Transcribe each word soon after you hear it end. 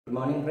Good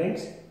morning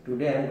friends.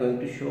 Today I am going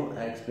to show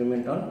an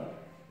experiment on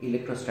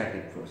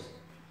electrostatic force.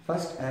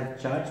 First I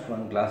have charged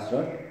one glass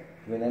rod.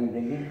 When I am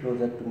bringing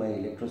closer to my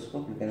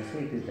electroscope, you can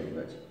see it is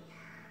diverging.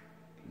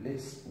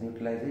 Let's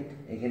neutralize it.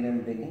 Again I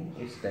am bringing,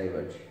 it's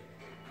diverging.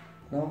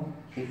 Now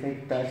if I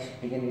touch,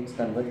 again it's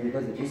converged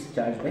because it is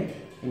charged by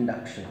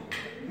induction.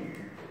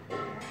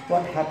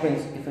 What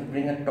happens if I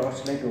bring a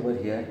torchlight over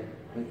here?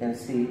 We can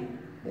see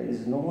there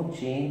is no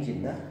change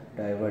in the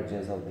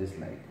divergence of this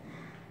light.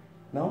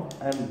 Now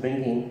I am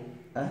bringing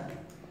a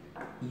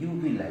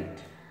UV light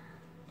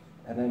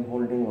and I am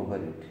holding over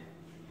it.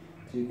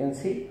 So you can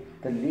see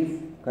the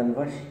leaf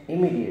converges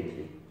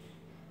immediately.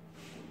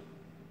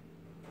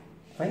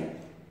 Fine.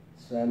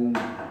 So I am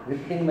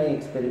repeating my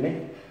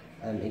experiment.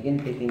 I am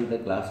again taking the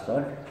glass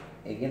rod,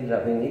 again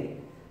rubbing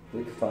it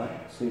with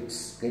fire so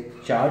it's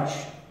get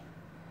charged.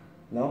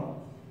 Now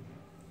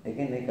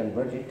again I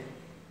converge it,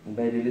 and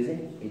by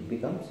releasing it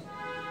becomes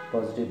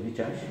positively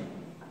charged.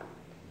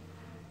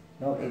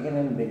 Now again I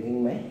am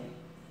bringing my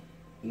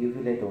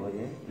UV light over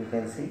here. You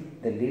can see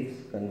the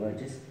leaves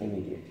converges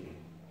immediately.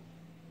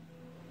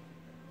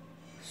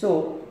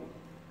 So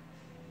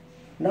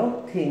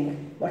now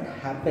think what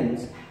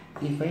happens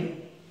if I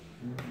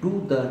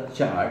do the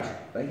charge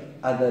by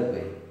other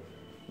way.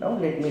 Now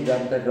let me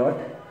rub the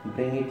rod,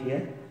 bring it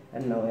here,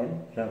 and now I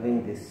am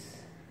rubbing this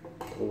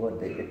over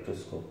the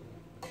electroscope.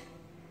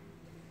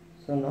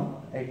 So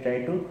now I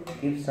try to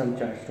give some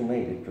charge to my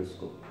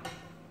electroscope.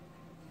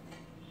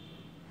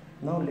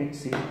 Now let's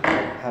see what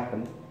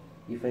happens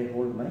if I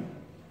hold my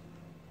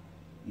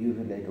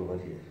UV light over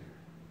here.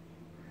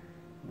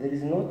 There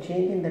is no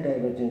change in the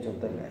divergence of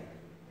the light.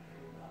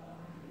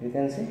 You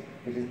can see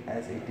it is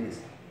as it is.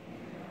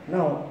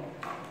 Now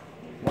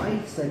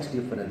why such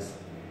difference?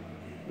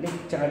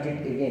 Let's charge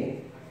it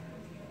again.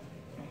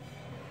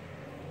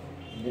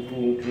 Let me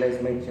neutralize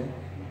my charge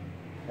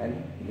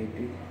and let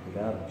it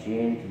rub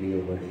gently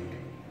over it.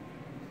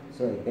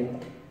 So I can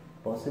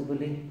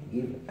possibly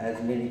give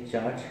as many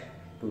charge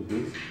to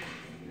this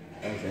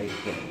as I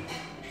can.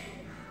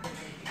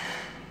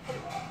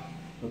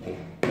 Okay,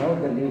 now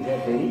the leaves are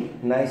very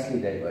nicely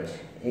diverged.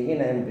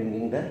 Again I am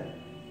bringing the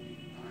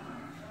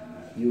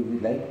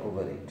UV light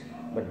over it,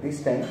 but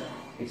this time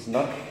it's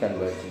not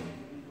converging.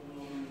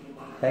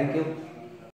 Thank you.